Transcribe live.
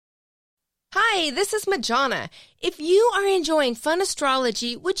Hi, this is Majana. If you are enjoying Fun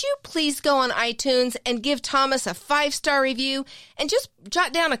Astrology, would you please go on iTunes and give Thomas a 5-star review and just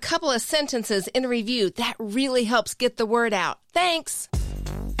jot down a couple of sentences in a review? That really helps get the word out. Thanks.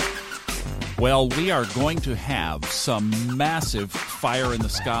 Well, we are going to have some massive fire in the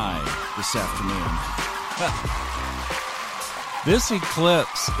sky this afternoon. This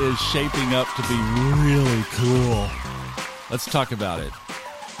eclipse is shaping up to be really cool. Let's talk about it.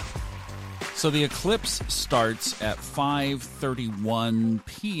 So the eclipse starts at 5:31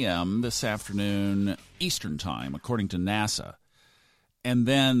 p.m. this afternoon Eastern Time, according to NASA. And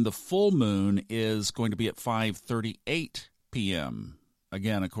then the full moon is going to be at 5:38 p.m.,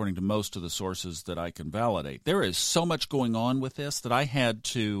 again, according to most of the sources that I can validate. There is so much going on with this that I had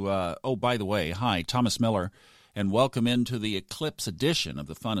to, by the way, hi, Thomas Miller, and welcome into the Eclipse edition of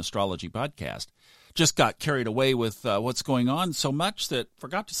the Fun Astrology Podcast. Just got carried away with what's going on so much that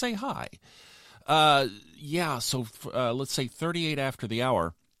forgot to say hi. So let's say 38 after the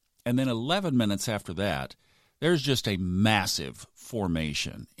hour, and then 11 minutes after that, there's just a massive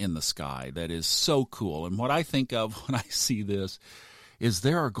formation in the sky that is so cool. And what I think of when I see this is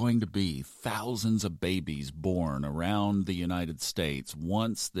there are going to be thousands of babies born around the United States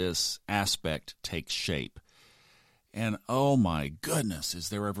once this aspect takes shape. And oh my goodness, is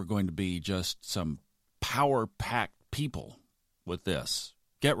there ever going to be just some power-packed people with this?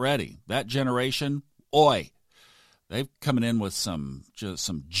 Get ready. That generation, they've coming in with some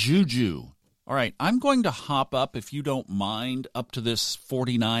juju. All right, I'm going to hop up, if you don't mind, up to this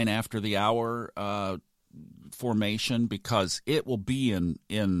 49 after the hour formation, because it will be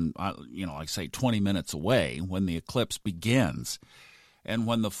in I say 20 minutes away when the eclipse begins. And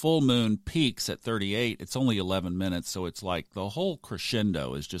when the full moon peaks at 38, it's only 11 minutes, so it's like the whole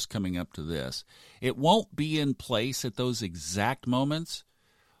crescendo is just coming up to this. It won't be in place at those exact moments,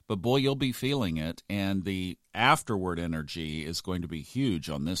 but boy, you'll be feeling it, and the afterward energy is going to be huge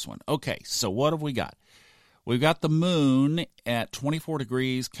on this one. Okay, so what have we got? We've got the moon at 24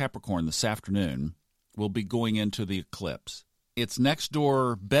 degrees Capricorn this afternoon. We'll be going into the eclipse. Its next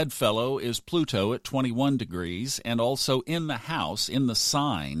door bedfellow is Pluto at 21 degrees, and also in the house, in the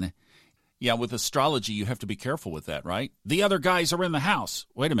sign. Yeah, with astrology, you have to be careful with that, right? The other guys are in the house.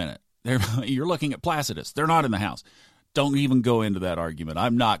 Wait a minute. You're looking at Placidus. They're not in the house. Don't even go into that argument.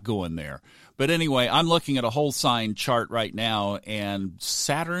 I'm not going there. But anyway, I'm looking at a whole sign chart right now, and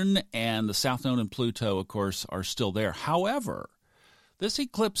Saturn and the South Node and Pluto, of course, are still there. However, this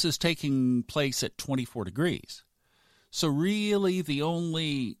eclipse is taking place at 24 degrees. So really the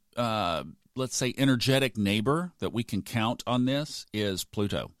only, let's say, energetic neighbor that we can count on this is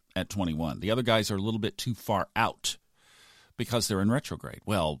Pluto at 21. The other guys are a little bit too far out because they're in retrograde.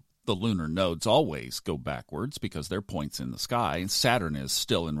 Well, the lunar nodes always go backwards because they're points in the sky, and Saturn is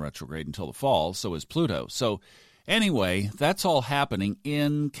still in retrograde until the fall, so is Pluto. So anyway, that's all happening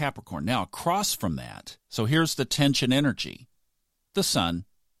in Capricorn. Now, across from that, so here's the tension energy. The sun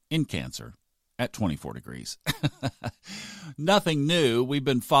in Cancer at 24 degrees. Nothing new. We've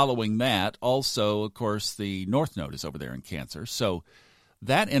been following that. Also, of course, the North Node is over there in Cancer, so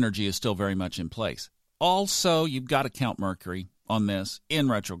that energy is still very much in place. Also, you've got to count Mercury on this in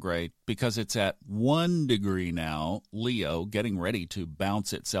retrograde because it's at 1 degree now, Leo, getting ready to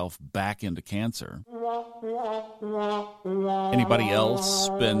bounce itself back into Cancer. Anybody else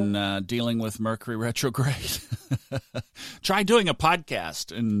been dealing with Mercury retrograde? Try doing a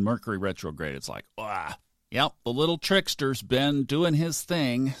podcast in Mercury retrograde. It's like, yep, the little trickster's been doing his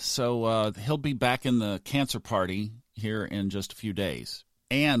thing, so he'll be back in the Cancer party here in just a few days.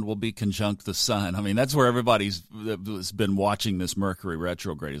 And will be conjunct the sun. I mean, that's where everybody's been watching this Mercury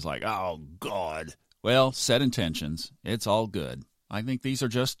retrograde is like, oh, God. Well, set intentions. It's all good. I think these are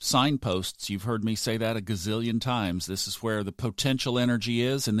just signposts. You've heard me say that a gazillion times. This is where the potential energy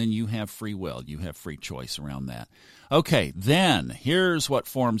is, and then you have free will. You have free choice around that. Okay, then here's what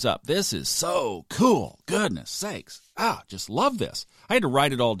forms up. This is so cool. Goodness sakes. Just love this. I had to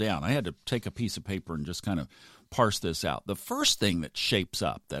write it all down. I had to take a piece of paper and just kind of parse this out. The first thing that shapes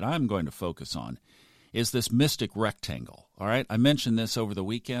up that I'm going to focus on is this mystic rectangle. All right, I mentioned this over the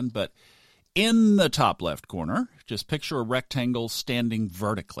weekend, but in the top left corner, just picture a rectangle standing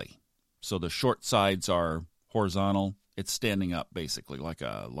vertically. So the short sides are horizontal. It's standing up basically like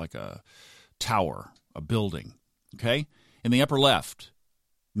a tower, a building. Okay? In the upper left,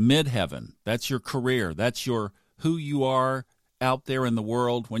 midheaven. That's your career. That's your who you are out there in the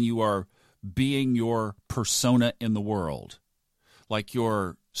world when you are being your persona in the world, like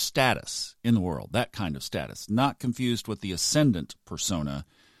your status in the world, that kind of status, not confused with the ascendant persona,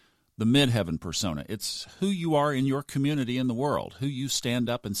 the midheaven persona. It's who you are in your community in the world, who you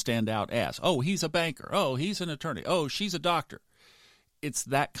stand up and stand out as. Oh, he's a banker. Oh, he's an attorney. Oh, she's a doctor. It's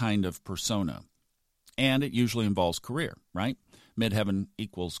that kind of persona. And it usually involves career, right? Midheaven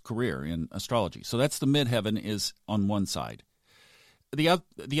equals career in astrology. So that's the midheaven is on one side. The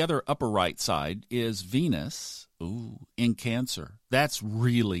other upper right side is Venus in Cancer. That's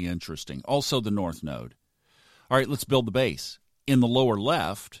really interesting. Also the North Node. All right, let's build the base. In the lower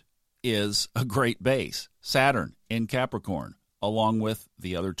left is a great base, Saturn in Capricorn, along with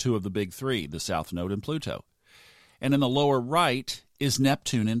the other two of the big three, the South Node and Pluto. And in the lower right is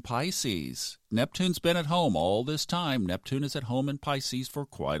Neptune in Pisces. Neptune's been at home all this time. Neptune is at home in Pisces for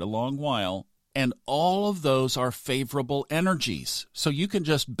quite a long while. And all of those are favorable energies. So you can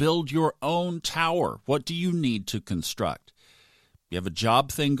just build your own tower. What do you need to construct? You have a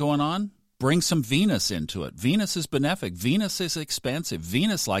job thing going on? Bring some Venus into it. Venus is benefic. Venus is expansive.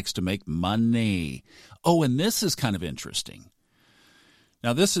 Venus likes to make money. Oh, and this is kind of interesting.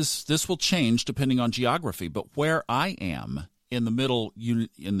 Now, this will change depending on geography, but where I am in the middle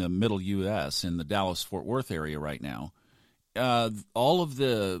U.S., in the Dallas-Fort Worth area right now, all of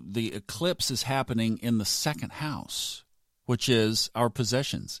the eclipse is happening in the second house, which is our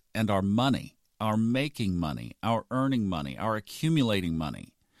possessions and our money, our making money, our earning money, our accumulating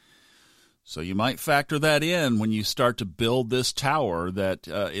money. So you might factor that in when you start to build this tower that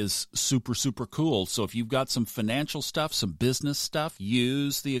is super, super cool. So if you've got some financial stuff, some business stuff,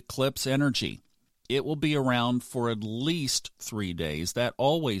 use the eclipse energy. It will be around for at least 3 days. That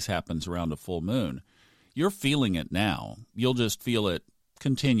always happens around a full moon. You're feeling it now. You'll just feel it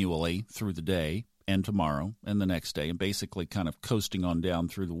continually through the day and tomorrow and the next day and basically kind of coasting on down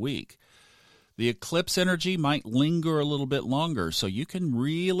through the week. The eclipse energy might linger a little bit longer, so you can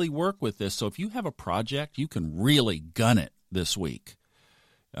really work with this. So if you have a project, you can really gun it this week.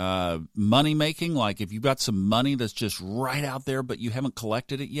 Money making, like if you've got some money that's just right out there but you haven't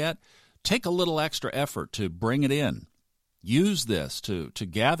collected it yet, take a little extra effort to bring it in. Use this to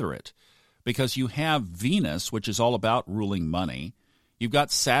gather it because you have Venus, which is all about ruling money. You've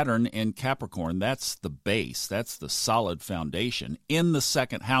got Saturn in Capricorn. That's the base. That's the solid foundation. In the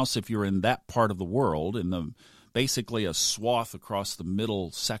second house, if you're in that part of the world, basically a swath across the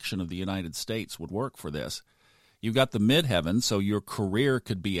middle section of the United States would work for this. You've got the midheaven, so your career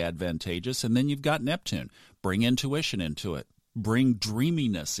could be advantageous. And then you've got Neptune. Bring intuition into it. Bring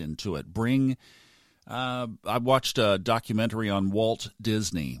dreaminess into it. I watched a documentary on Walt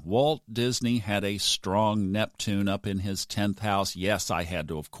Disney. Walt Disney had a strong Neptune up in his 10th house. Yes, I had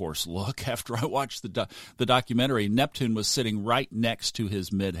to, of course, look after I watched the documentary. Neptune was sitting right next to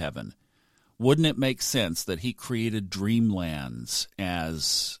his midheaven. Wouldn't it make sense that he created dreamlands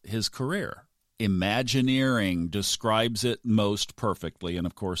as his career? Imagineering describes it most perfectly, and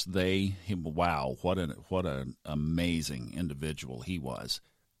of course wow, what an amazing individual he was.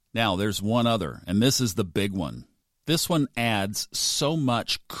 Now, there's one other, and this is the big one. This one adds so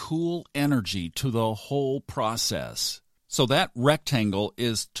much cool energy to the whole process. So that rectangle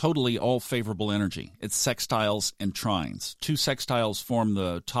is totally all favorable energy. It's sextiles and trines. 2 sextiles form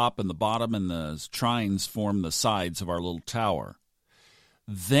the top and the bottom, and the trines form the sides of our little tower.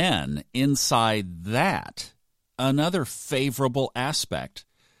 Then, inside that, another favorable aspect.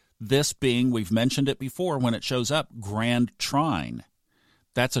 This being, we've mentioned it before when it shows up, grand trine.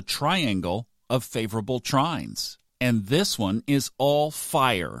 That's a triangle of favorable trines. And this one is all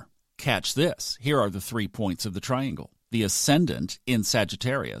fire. Catch this. Here are the 3 points of the triangle. The ascendant in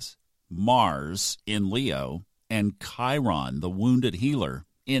Sagittarius, Mars in Leo, and Chiron, the wounded healer,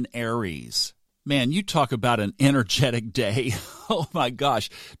 in Aries. Man, you talk about an energetic day. Oh my gosh.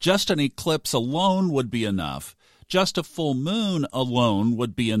 Just an eclipse alone would be enough. Just a full moon alone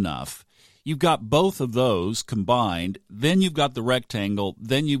would be enough. You've got both of those combined, then you've got the rectangle,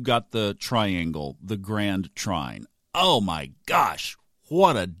 then you've got the triangle, the grand trine. Oh my gosh,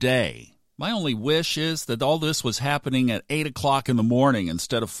 what a day. My only wish is that all this was happening at 8 o'clock in the morning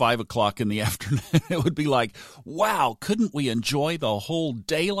instead of 5 o'clock in the afternoon. It would be like, wow, couldn't we enjoy the whole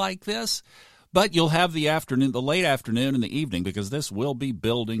day like this? But you'll have the afternoon, the late afternoon and the evening, because this will be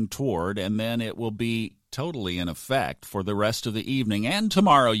building toward, and then it will be totally in effect for the rest of the evening. And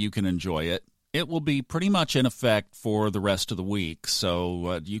tomorrow you can enjoy it. It will be pretty much in effect for the rest of the week,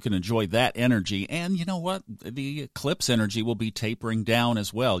 so you can enjoy that energy. And you know what? The eclipse energy will be tapering down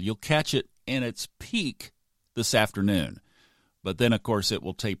as well. You'll catch it in its peak this afternoon. But then, of course, it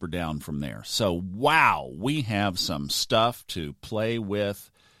will taper down from there. So, wow, we have some stuff to play with.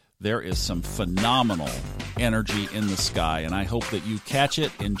 There is some phenomenal energy in the sky, and I hope that you catch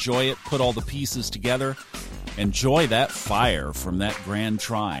it, enjoy it, put all the pieces together, Enjoy that fire from that Grand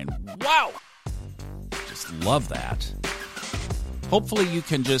Trine. Wow! Just love that. Hopefully you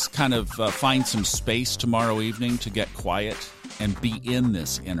can just kind of find some space tomorrow evening to get quiet and be in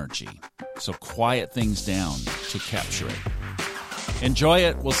this energy. So quiet things down to capture it. Enjoy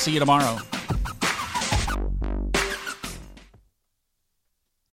it. We'll see you tomorrow.